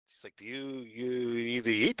It's like, you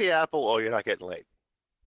either eat the apple or you're not getting laid.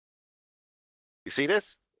 You see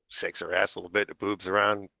this? Shakes her ass a little bit, the boobs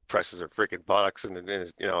around, presses her freaking buttocks and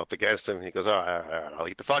is, up against him. And he goes, all right, all right, I'll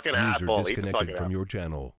eat the fucking User apple. Eat the disconnected fucking from apple. your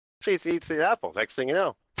channel. She eats the apple. Next thing you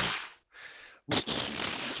know,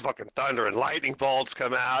 fucking thunder and lightning bolts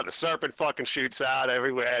come out. The serpent fucking shoots out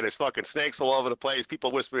everywhere. There's fucking snakes all over the place.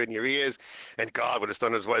 People whisper in your ears. And God, when his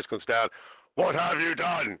thunder's voice comes down, what have you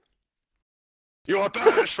done? You are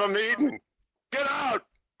banished from Eden. Get out!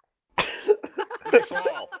 And you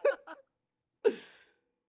fall.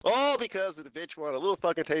 All because the bitch wanted a little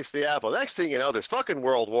fucking taste of the apple. Next thing you know, there's fucking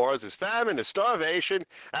world wars, there's famine, there's starvation.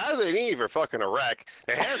 Adam and Eve are fucking a wreck.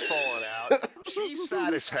 Their hair's falling out. She's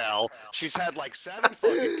fat as hell. She's had like 7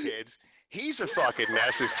 fucking kids. He's a fucking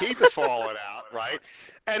mess. His teeth are falling out, right?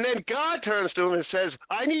 And then God turns to him and says,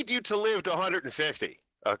 I need you to live to 150.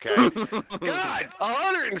 Okay? God,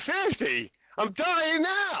 150? I'm dying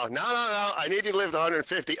now. No. I need you to live to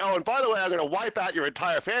 150. Oh, and by the way, I'm going to wipe out your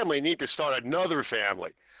entire family. You need to start another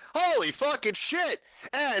family. Holy fucking shit.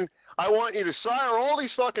 And I want you to sire all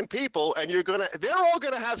these fucking people, and they're all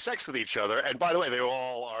gonna have sex with each other. And by the way, they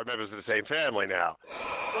all are members of the same family now.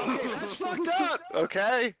 Okay, that's fucked up,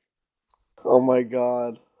 okay? Oh my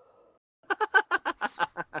god.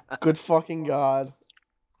 Good fucking god.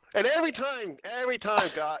 And every time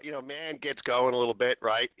God, man gets going a little bit,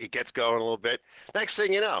 right? He gets going a little bit. Next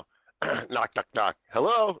thing you know, knock, knock, knock.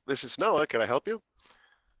 Hello, this is Noah. Can I help you?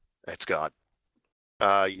 It's God.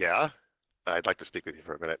 Yeah. I'd like to speak with you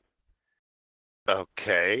for a minute.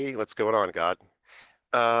 Okay, what's going on, God?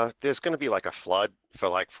 There's gonna be like a flood for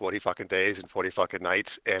like 40 fucking days and 40 fucking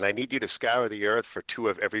nights, and I need you to scour the earth for 2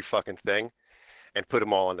 of every fucking thing and put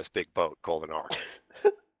them all on this big boat called an ark.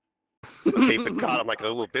 Okay, but God, I'm like a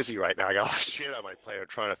little busy right now. I got a lot of shit on my plate. I'm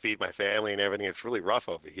trying to feed my family and everything. It's really rough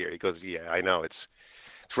over here. He goes, yeah, I know. It's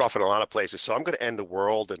rough in a lot of places. So I'm gonna end the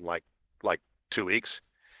world in like 2 weeks.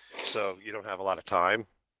 So you don't have a lot of time.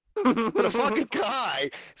 But a fucking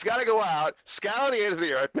guy has got to go out, scour the end of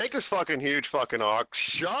the earth, make this fucking huge fucking ark,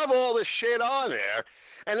 shove all this shit on there,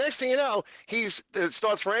 and next thing you know, it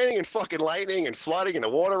starts raining and fucking lightning and flooding, and the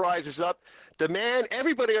water rises up.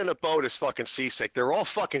 Everybody on the boat is fucking seasick. They're all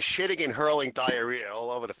fucking shitting and hurling diarrhea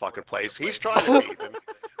all over the fucking place. He's trying to feed them,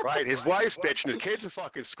 right? His wife's bitching, his kids are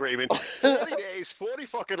fucking screaming. 40 days, 40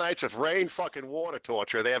 fucking nights of rain, fucking water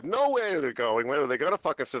torture. They have nowhere they're going, whether they're gonna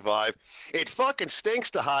fucking survive. It fucking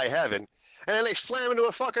stinks to high heaven, and then they slam into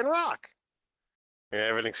a fucking rock, and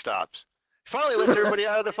everything stops. Finally lets everybody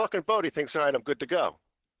out of the fucking boat. He thinks, all right, I'm good to go.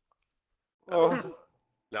 Oh.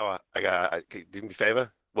 No, do me a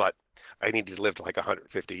favor. What? I need you to live to like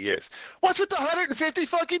 150 years. What's with the 150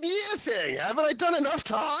 fucking year thing? Haven't I done enough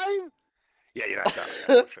time? Yeah, you're not done.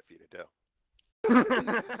 I got much for you to do.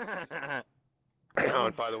 Oh,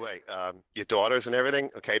 and by the way, your daughters and everything,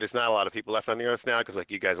 okay, there's not a lot of people left on the earth now because like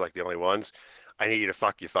you guys are like the only ones. I need you to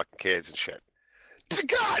fuck your fucking kids and shit.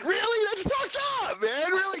 God, really? That's fucked up, man.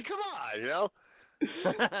 Really? Come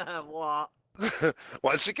on, What?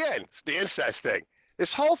 Once again, it's the incest thing.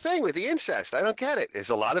 This whole thing with the incest, I don't get it. There's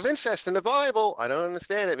a lot of incest in the Bible. I don't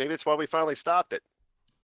understand it. Maybe that's why we finally stopped it.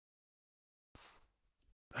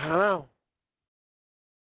 I don't know.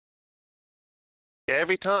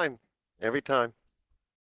 Every time.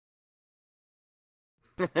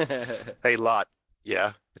 Hey, Lot.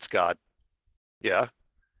 Yeah, it's God. Yeah.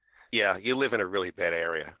 Yeah, you live in a really bad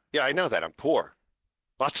area. Yeah, I know that. I'm poor.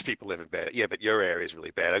 Lots of people live in bad. Yeah, but your area is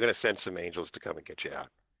really bad. I'm going to send some angels to come and get you out.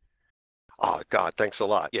 Oh, God, thanks a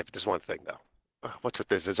lot. Yeah, but there's one thing, though. What's with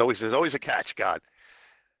this? There's always a catch, God.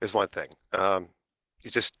 There's one thing. You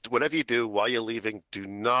just, whatever you do while you're leaving, do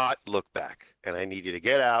not look back. And I need you to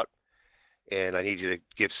get out, and I need you to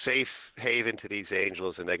give safe haven to these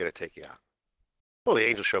angels, and they're going to take you out. Well, the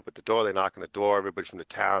angels show up at the door. They knock on the door. Everybody from the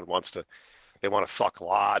town they want to fuck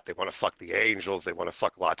Lot. They want to fuck the angels. They want to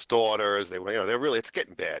fuck Lot's daughters. It's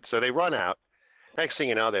getting bad. So they run out. Next thing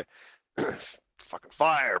you know, they're fucking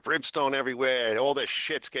fire, brimstone everywhere. All this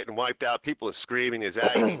shit's getting wiped out. People are screaming. There's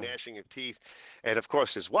agony, gnashing of teeth. And of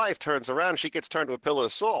course, his wife turns around. She gets turned to a pillar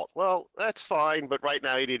of salt. Well, that's fine. But right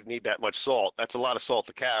now, he didn't need that much salt. That's a lot of salt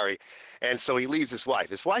to carry. And so he leaves his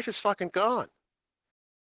wife. His wife is fucking gone.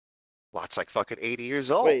 Lot's like fucking 80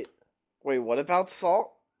 years old. Wait, what about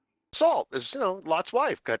Salt? Salt is, Lot's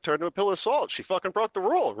wife got turned to a pillar of salt. She fucking broke the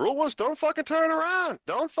rule. The rule was don't fucking turn around.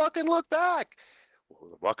 Don't fucking look back.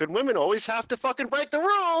 Well, the fucking women always have to fucking break the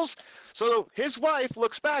rules. So his wife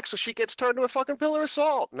looks back, so she gets turned to a fucking pillar of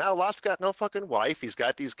salt. Now Lot's got no fucking wife. He's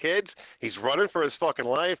got these kids. He's running for his fucking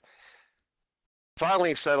life.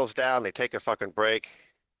 Finally he settles down. They take a fucking break.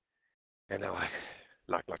 And they're like,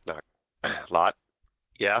 knock, knock, knock. Lot,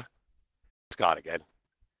 Yeah, Scott again.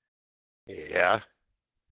 Yeah.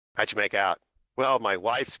 How'd you make out? Well, my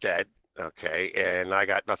wife's dead. Okay, and I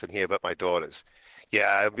got nothing here but my daughters. Yeah,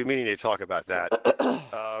 I've been meaning to talk about that.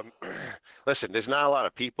 Um, listen, there's not a lot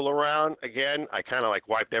of people around. Again, I kind of like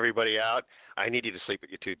wiped everybody out. I need you to sleep with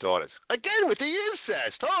your two daughters. Again, with the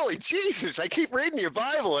incest. Holy Jesus. I keep reading your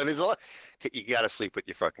Bible and there's a lot. You got to sleep with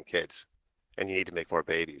your fucking kids and you need to make more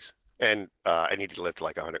babies. And I need you to live to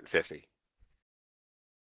like 150.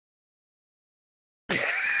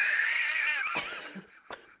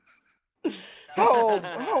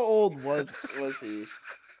 How old was he?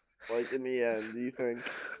 Like in the end, do you think?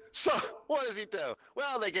 So what does he do?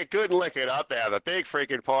 Well, they get good and liquored up. They have a big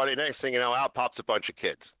freaking party. Next thing you know, out pops a bunch of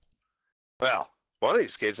kids. Well, one of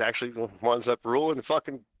these kids actually winds up ruling the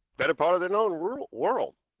fucking better part of their own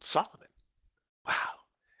world. Solomon. Wow,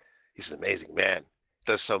 he's an amazing man.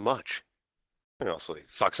 Does so much. And also he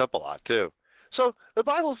fucks up a lot too. So the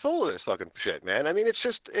Bible's full of this fucking shit, man. I mean, it's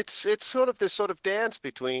just it's sort of this sort of dance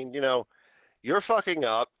between, you're fucking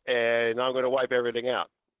up and I'm going to wipe everything out.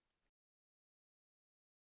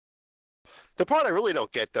 The part I really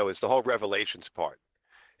don't get though is the whole Revelations part.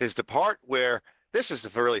 Is the part where this is the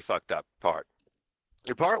really fucked up part.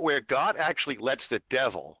 The part where God actually lets the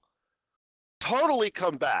devil totally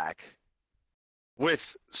come back with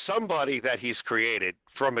somebody that he's created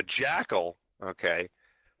from a jackal, okay?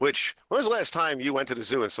 Which, when was the last time you went to the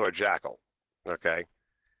zoo and saw a jackal? Okay.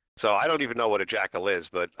 So I don't even know what a jackal is,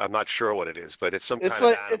 but I'm not sure what it is, but it's some It's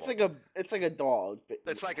kind of like it's animal. like a it's like a dog,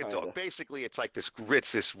 It's like a kind dog. of. Basically, it's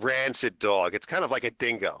this rancid dog. It's kind of like a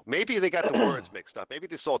dingo. Maybe they got the words mixed up. Maybe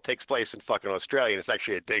this all takes place in fucking Australia and it's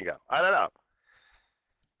actually a dingo. I don't know.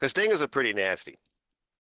 Because dingoes are pretty nasty.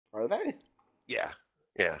 Are they? Yeah.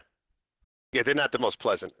 Yeah. Yeah, they're not the most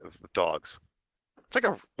pleasant of dogs. It's like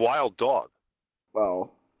a wild dog.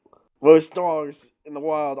 Well, most dogs in the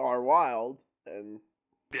wild are wild, and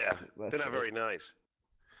Yeah, they're that's not it. very nice.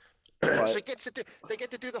 So But they get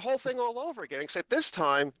to do the whole thing all over again, except this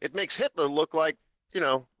time it makes Hitler look like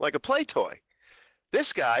a play toy.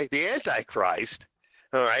 This guy, the Antichrist,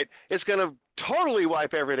 all right, is going to totally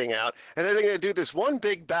wipe everything out, and then they're going to do this one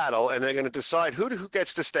big battle, and they're going to decide who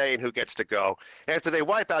gets to stay and who gets to go after they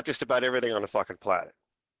wipe out just about everything on the fucking planet.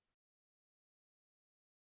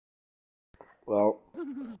 well,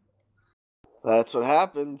 that's what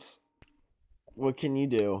happens. What can you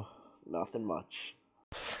do? Nothing much.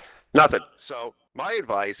 Nothing. So my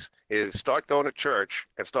advice is start going to church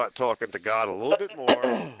and start talking to God a little bit more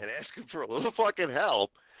and ask him for a little fucking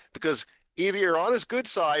help because either you're on his good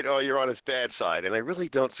side or you're on his bad side. And I really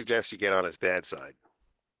don't suggest you get on his bad side.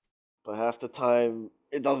 But half the time,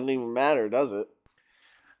 it doesn't even matter, does it?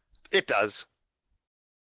 It does.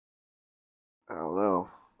 I don't know.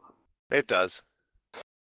 It does.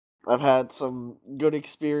 I've had some good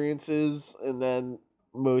experiences and then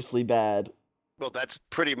mostly bad. Well, that's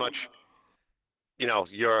pretty much,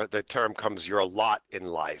 the term comes your lot in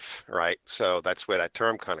life, right? So that's where that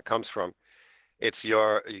term kind of comes from.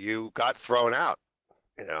 You got thrown out,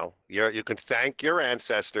 you can thank your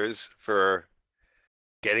ancestors for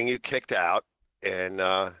getting you kicked out and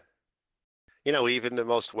even the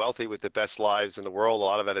most wealthy with the best lives in the world, a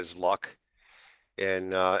lot of that is luck.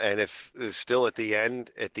 And if it's still at the end,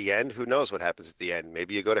 who knows what happens at the end?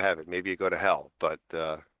 Maybe you go to heaven, maybe you go to hell. But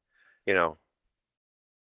you know,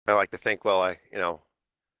 I like to think, well,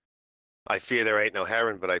 I fear there ain't no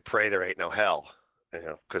heaven, but I pray there ain't no hell.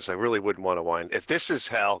 Because I really wouldn't want to wind. If this is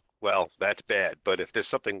hell, well, that's bad. But if there's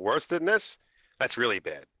something worse than this, that's really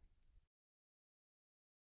bad.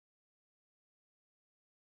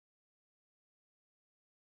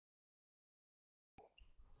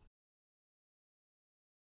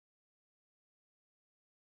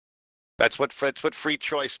 That's what free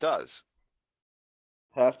choice does.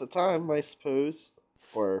 Half the time, I suppose.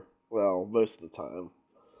 Or, well, most of the time.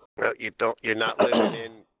 Well, you don't. You're not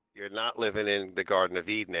living in the Garden of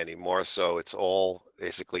Eden anymore, so it's all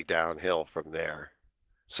basically downhill from there.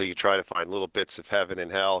 So you try to find little bits of heaven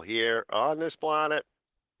and hell here on this planet.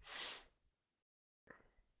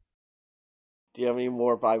 Do you have any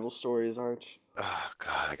more Bible stories, Arch? Oh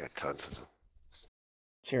God, I got tons of them.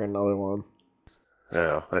 Let's hear another one.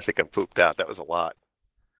 No, I think I'm pooped out. That was a lot.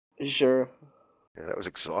 You sure? Yeah, that was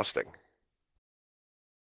exhausting.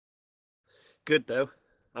 Good though.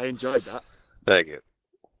 I enjoyed that. Thank you.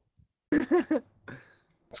 That's one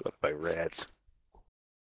of my rants.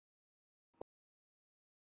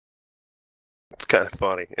 It's kind of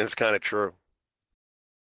funny, and it's kind of true.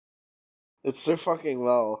 It's so fucking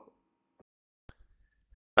well.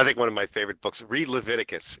 I think one of my favorite books. Read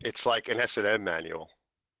Leviticus. It's like an S&M manual.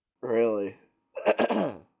 Really.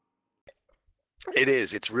 It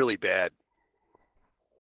is. It's really bad.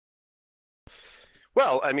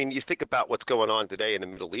 Well, I mean, you think about what's going on today in the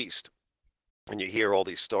Middle East, and you hear all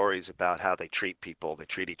these stories about how they treat people, they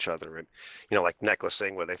treat each other, and like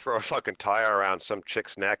necklacing, where they throw a fucking tire around some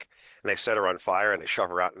chick's neck and they set her on fire and they shove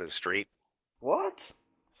her out into the street. What?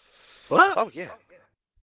 What? Oh yeah,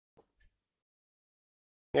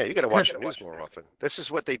 yeah. You got to watch the news more often. This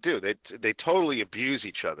is what they do. They totally abuse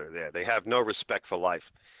each other there. They have no respect for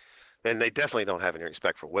life, and they definitely don't have any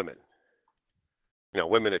respect for women.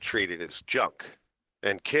 Women are treated as junk,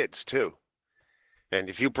 and kids too. And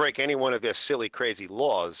if you break any one of their silly, crazy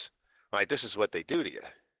laws, right, this is what they do to you.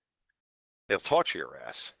 They'll torture your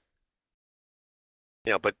ass.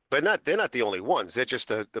 But not they're not the only ones. They're just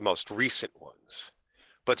the most recent ones.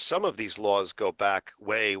 But some of these laws go back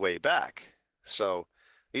way, way back. So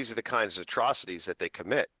these are the kinds of atrocities that they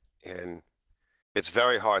commit, and it's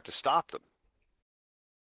very hard to stop them.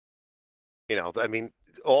 I mean,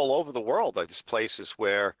 all over the world, there's places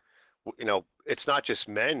where, it's not just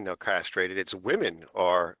men are castrated; it's women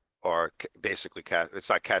are basically it's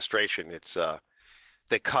not castration. It's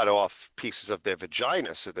they cut off pieces of their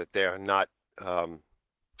vagina so that they're not.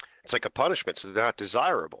 It's like a punishment, so they're not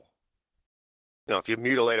desirable. If you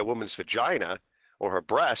mutilate a woman's vagina or her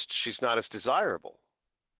breast, she's not as desirable.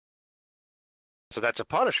 So that's a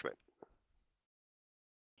punishment.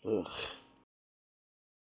 Ugh.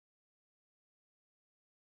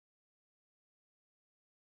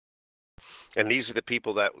 And these are the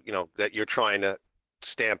people that that you're trying to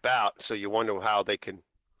stamp out. So you wonder how they can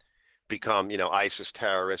become ISIS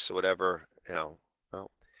terrorists or whatever.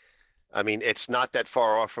 Well, I mean, it's not that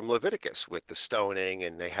far off from Leviticus with the stoning,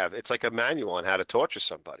 and it's like a manual on how to torture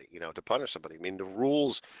somebody, to punish somebody. I mean, the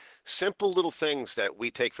rules, simple little things that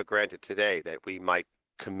we take for granted today that we might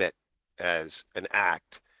commit as an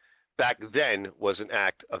act, back then was an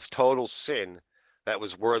act of total sin that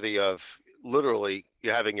was worthy of literally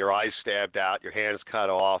you having your eyes stabbed out, your hands cut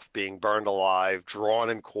off, being burned alive, drawn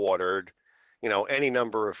and quartered, any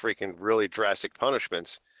number of freaking really drastic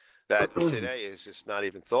punishments that today is just not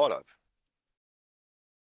even thought of.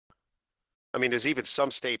 I mean, there's even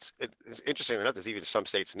some states, it's interesting enough, there's even some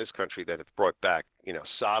states in this country that have brought back,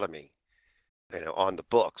 sodomy, on the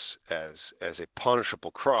books as a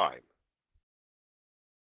punishable crime.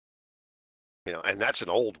 And that's an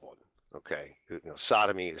old one. Okay.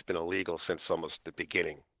 Sodomy has been illegal since almost the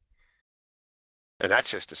beginning. And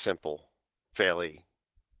that's just a simple, fairly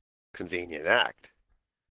convenient act.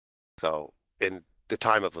 So in the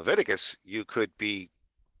time of Leviticus, you could be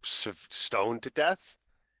stoned to death,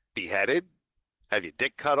 beheaded, have your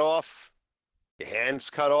dick cut off, your hands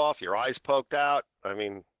cut off, your eyes poked out. I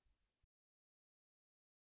mean,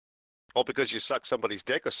 all because you suck somebody's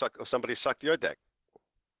dick or somebody sucked your dick.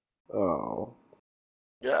 Oh.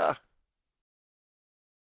 Yeah.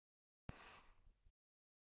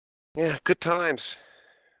 Yeah, good times.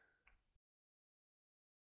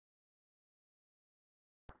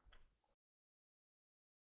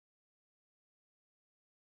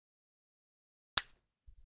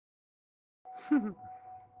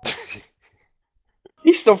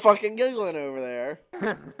 He's still fucking giggling over there.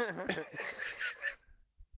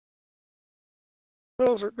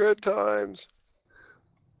 Those are good times.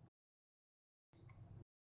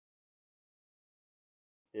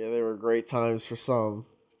 Yeah, they were great times for some.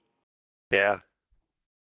 Yeah.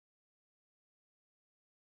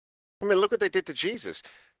 I mean, look what they did to Jesus.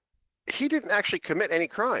 He didn't actually commit any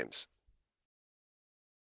crimes.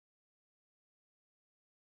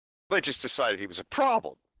 They just decided he was a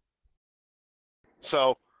problem.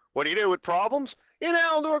 So what do you do with problems? You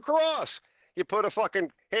nail him to a cross. You put a fucking,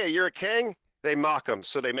 hey, you're a king. They mock him,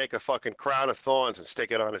 so they make a fucking crown of thorns and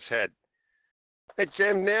stick it on his head. They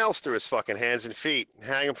jam nails through his fucking hands and feet, and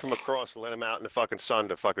hang him from a cross, and let him out in the fucking sun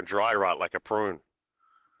to fucking dry rot like a prune.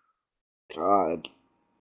 God.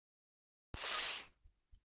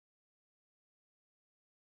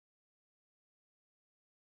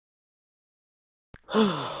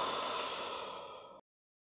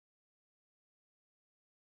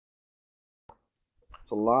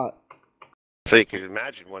 It's a lot. So you can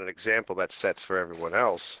imagine what an example that sets for everyone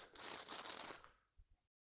else.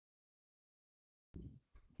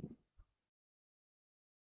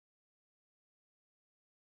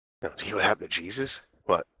 See what happened to Jesus?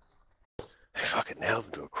 What? They fucking nailed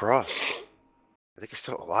him to a cross. I think he's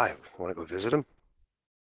still alive. Want to go visit him?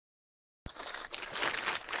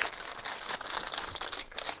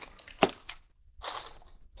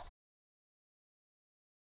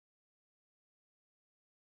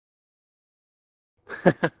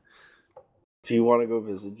 Do you want to go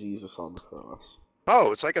visit Jesus on the cross?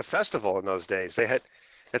 Oh, it's like a festival in those days. They had,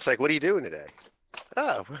 It's like, what are you doing today?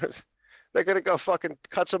 Oh, they're gonna go fucking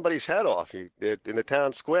cut somebody's head off in the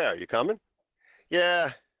town square. You coming?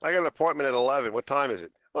 Yeah, I got an appointment at 11. What time is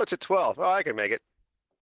it? Oh, it's at 12. Oh, I can make it.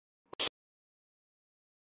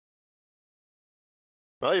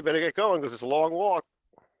 Well, you better get going because it's a long walk.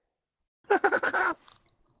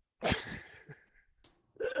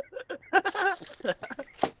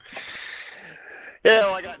 Yeah,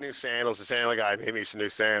 well, I got new sandals. The sandal guy made me some new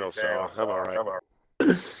sandals, so I'm all right.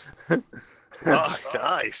 Oh,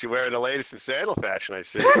 nice. You're wearing the latest in sandal fashion, I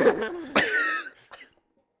see.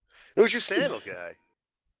 Who's your sandal guy?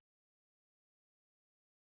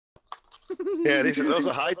 Yeah, those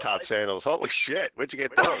are high top sandals. Holy shit. Where'd you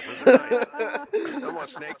get those? Those are nice. No more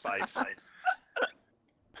snake bites.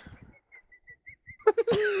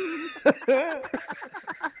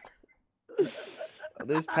 Are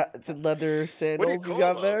those patented leather What do you sandals you call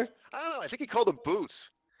got those? there? I don't know. I think he called them boots.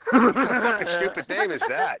 What kind of fucking stupid name is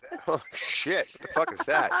that? Oh shit! What the fuck is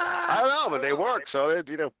that? I don't know, but they work. So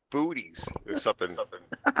they're booties or something.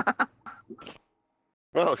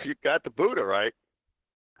 Well, you got the Buddha right.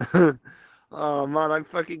 Oh man, I'm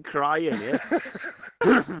fucking crying here.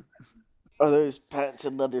 Are those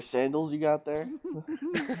patented leather sandals you got there?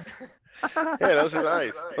 Yeah, those are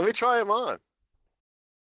nice. Let me try them on.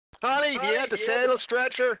 Honey, do you have the sandal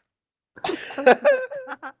stretcher?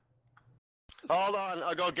 Hold on,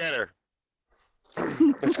 I'll go get her.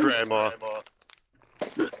 It's Grandma.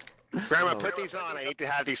 Grandma, put these on. I need to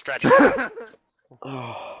have these stretched out.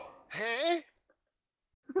 Oh. Hey?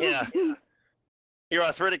 Yeah. Your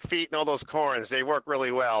arthritic feet and all those corns, they work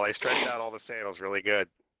really well. They stretch out all the sandals really good.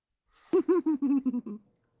 You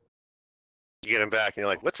get them back and you're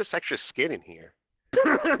like, what's this extra skin in here?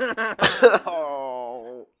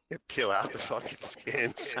 Oh. You peel out the fucking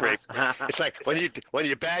skin, scrape. It's like when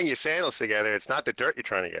you bang your sandals together, it's not the dirt you're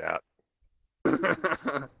trying to get out.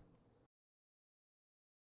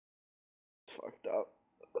 It's fucked up.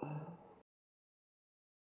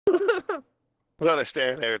 So they're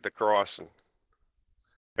standing there at the cross and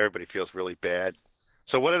everybody feels really bad.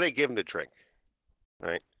 So what do they give him to drink?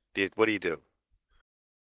 Right? What do you do?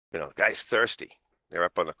 The guy's thirsty. They're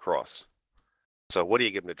up on the cross. So what do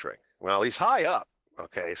you give him to drink? Well, he's high up.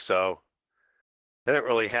 Okay, so they don't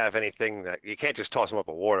really have anything that you can't just toss him up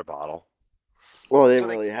a water bottle. Well, they So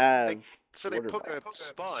really have. So they water put a bottles.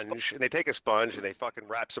 sponge and they take a sponge and they fucking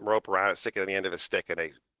wrap some rope around it, stick it on the end of a stick, and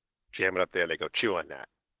they jam it up there and they go chew on that.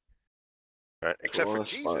 Right? Except for Cool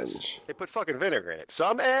Jesus, sponge. they put fucking vinegar in it.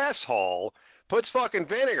 Some asshole puts fucking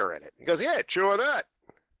vinegar in it. He goes, yeah, chew on that.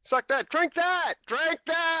 Suck that. Drink that. Drink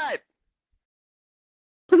that.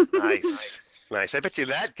 Nice. Nice. I bet you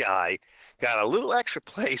that guy got a little extra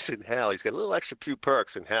place in hell. He's got a little extra few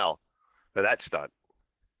perks in hell for that stunt.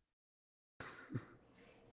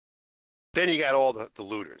 Then you got all the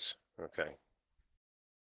looters. Okay.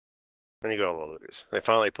 Then you got all the looters. They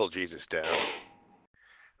finally pull Jesus down.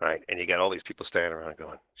 Right? And you got all these people standing around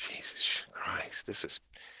going, Jesus Christ, this is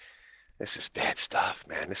bad stuff,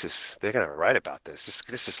 man. They're gonna write about this.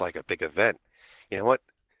 This is like a big event. You know what?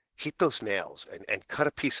 Keep those nails and cut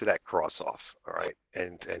a piece of that cross off, all right?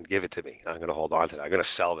 And give it to me. I'm gonna hold on to it. I'm gonna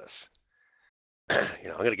sell this. I'm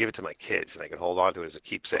gonna give it to my kids and I can hold on to it as a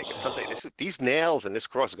keepsake. And someday these nails and this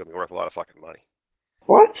cross is gonna be worth a lot of fucking money.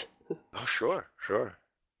 What? Oh, sure, sure.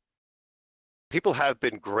 People have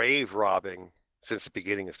been grave robbing since the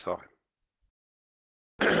beginning of time.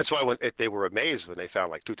 That's why they were amazed when they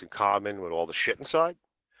found like Tutankhamun with all the shit inside.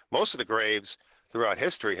 Most of the graves throughout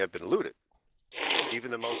history have been looted.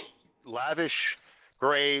 Even the most lavish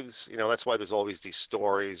graves, that's why there's always these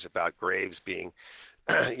stories about graves being,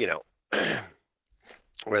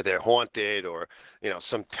 where they're haunted or,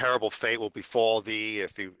 some terrible fate will befall thee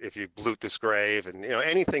if you loot this grave and,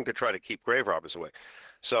 anything to try to keep grave robbers away.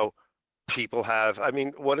 So people have, I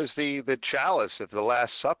mean, what is the chalice of the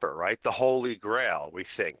Last Supper, right? The Holy Grail, we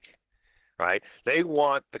think, right? They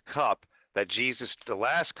want the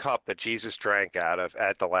last cup that Jesus drank out of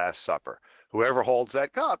at the Last Supper. Whoever holds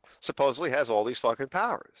that cup supposedly has all these fucking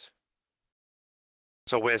powers.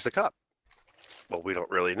 So where's the cup? Well, we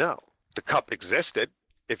don't really know. The cup existed.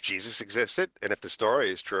 If Jesus existed, and if the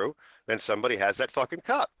story is true, then somebody has that fucking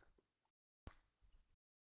cup.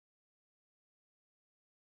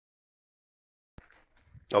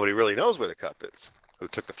 Nobody really knows where the cup is. Who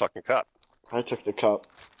took the fucking cup? I took the cup.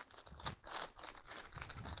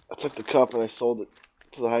 I took the cup and I sold it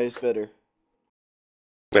to the highest bidder.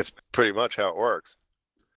 That's pretty much how it works.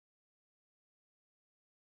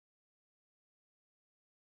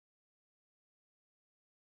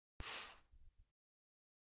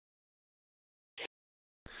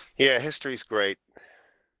 Yeah, history's great.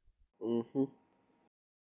 Mm-hmm.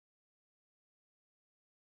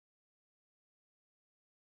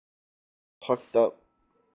 Fucked up.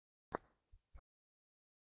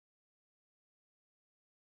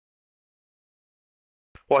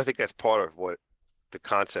 Well, I think that's part of what the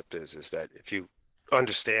concept is that if you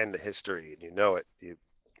understand the history and you know it,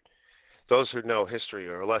 those who know history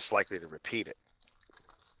are less likely to repeat it.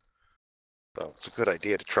 So it's a good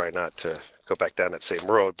idea to try not to go back down that same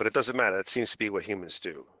road, but it doesn't matter. That seems to be what humans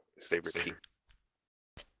do, is they repeat.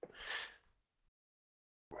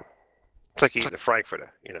 It's like eating a Frankfurter,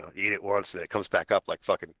 you eat it once and it comes back up like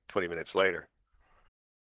fucking 20 minutes later.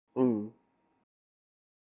 Mm.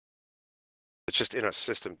 It's just in our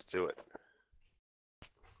system to do it.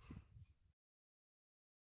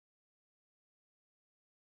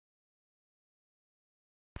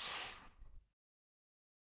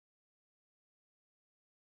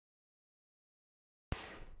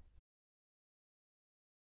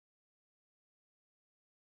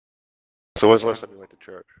 So when's the last time you went to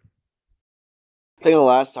church? I think the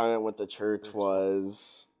last time I went to church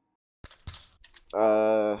was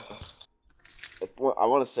I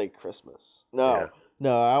want to say Christmas. No, Yeah.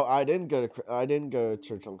 no, I didn't go to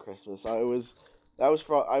church on Christmas. Last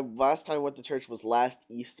time I went to church was last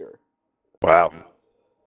Easter. Wow.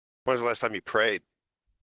 When's the last time you prayed?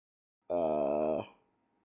 I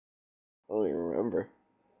don't even remember.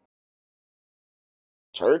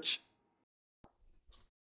 Church?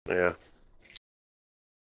 Yeah.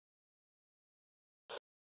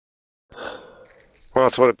 Well,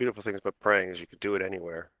 it's one of the beautiful things about praying is you could do it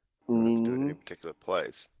anywhere. You don't have to do it in any particular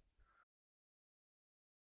place.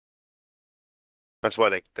 That's why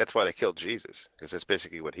they killed Jesus, because that's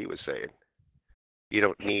basically what he was saying. You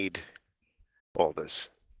don't need all this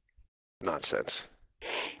nonsense.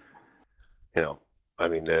 I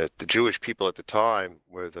mean, the Jewish people at the time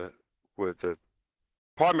were the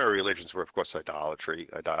primary religions were, of course, idolatry,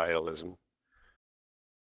 idolism,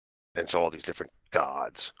 and so all these different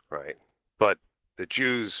gods, right? But the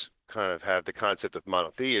Jews kind of have the concept of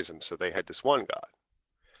monotheism, so they had this one God.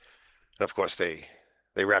 And of course, they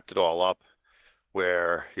wrapped it all up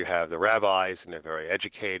where you have the rabbis and they're very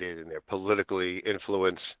educated and they're politically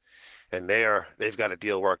influenced, and they've got a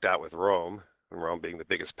deal worked out with Rome, and Rome being the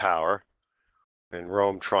biggest power, and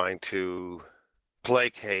Rome trying to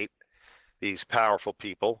placate these powerful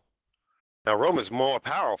people. Now, Rome is more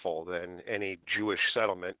powerful than any Jewish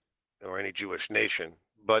settlement or any Jewish nation,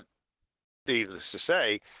 but needless to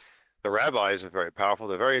say, the rabbis are very powerful.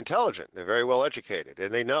 They're very intelligent. They're very well educated,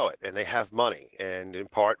 and they know it, and they have money. And in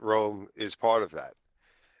part, Rome is part of that,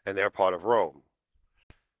 and they're part of Rome.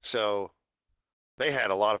 So they had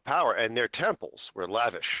a lot of power, and their temples were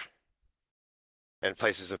lavish and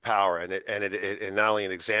places of power. And not only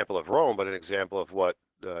an example of Rome, but an example of what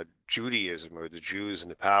Judaism or the Jews and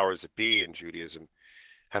the powers that be in Judaism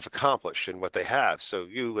have accomplished and what they have. So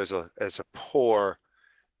you, as a poor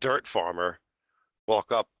dirt farmer,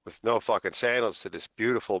 walk up with no fucking sandals to this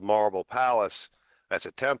beautiful marble palace that's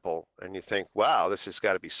a temple, and you think, wow, this has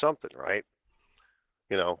got to be something, right?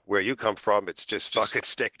 Where you come from, it's just fucking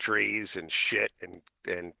stick trees and shit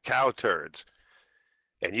and cow turds.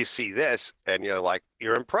 And you see this, and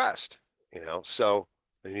you're impressed, So,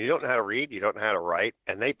 and you don't know how to read, you don't know how to write,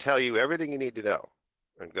 and they tell you everything you need to know.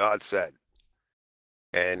 And God said,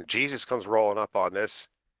 and Jesus comes rolling up on this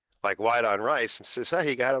like white on rice and says,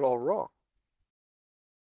 hey, you got it all wrong.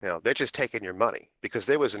 They're just taking your money because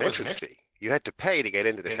there was an entrance fee. You had to pay to get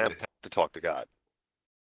into the temple to talk to God.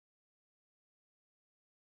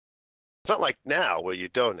 It's not like now where you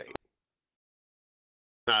donate.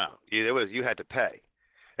 No, you had to pay.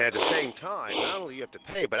 And at the same time, not only you have to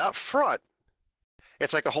pay, but out front,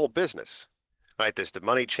 it's like a whole business. Right? There's the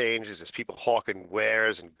money changes, there's people hawking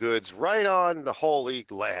wares and goods right on the holy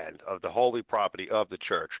land of the holy property of the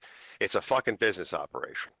church. It's a fucking business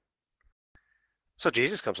operation. So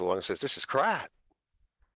Jesus comes along and says, this is crap.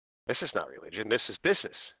 This is not religion. This is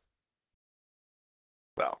business.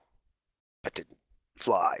 Well, that didn't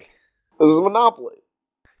fly. This is a monopoly.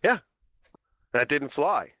 Yeah, that didn't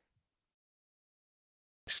fly.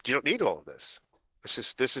 You don't need all of this.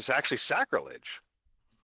 This is actually sacrilege.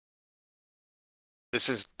 This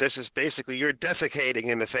is basically you're defecating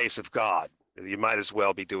in the face of God. You might as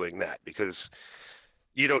well be doing that because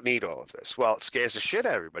you don't need all of this. Well, it scares the shit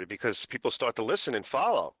out of everybody because people start to listen and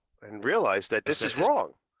follow and realize that this is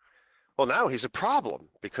wrong. Well, now he's a problem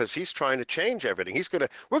because he's trying to change everything.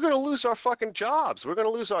 We're gonna lose our fucking jobs. We're gonna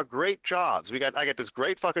lose our great jobs. I got this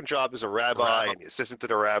great fucking job as a rabbi and the assistant to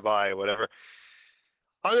the rabbi or whatever.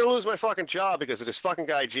 I'm gonna lose my fucking job because of this fucking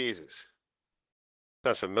guy Jesus.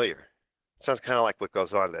 Sounds familiar. Sounds kind of like what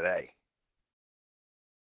goes on today.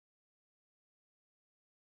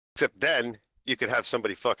 Except then you could have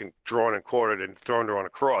somebody fucking drawn and quartered and thrown on a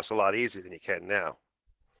cross a lot easier than you can now.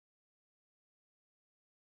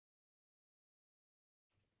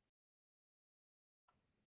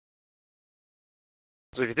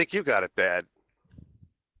 So if you think you got it bad,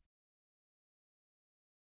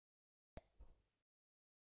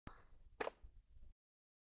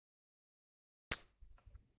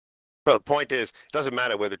 well, the point is, it doesn't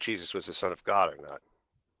matter whether Jesus was the Son of God or not.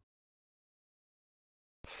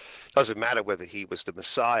 It doesn't matter whether he was the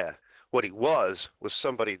Messiah. What he was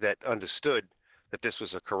somebody that understood that this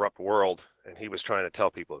was a corrupt world, and he was trying to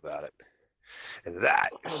tell people about it. And that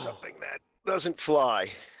is something that doesn't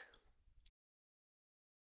fly.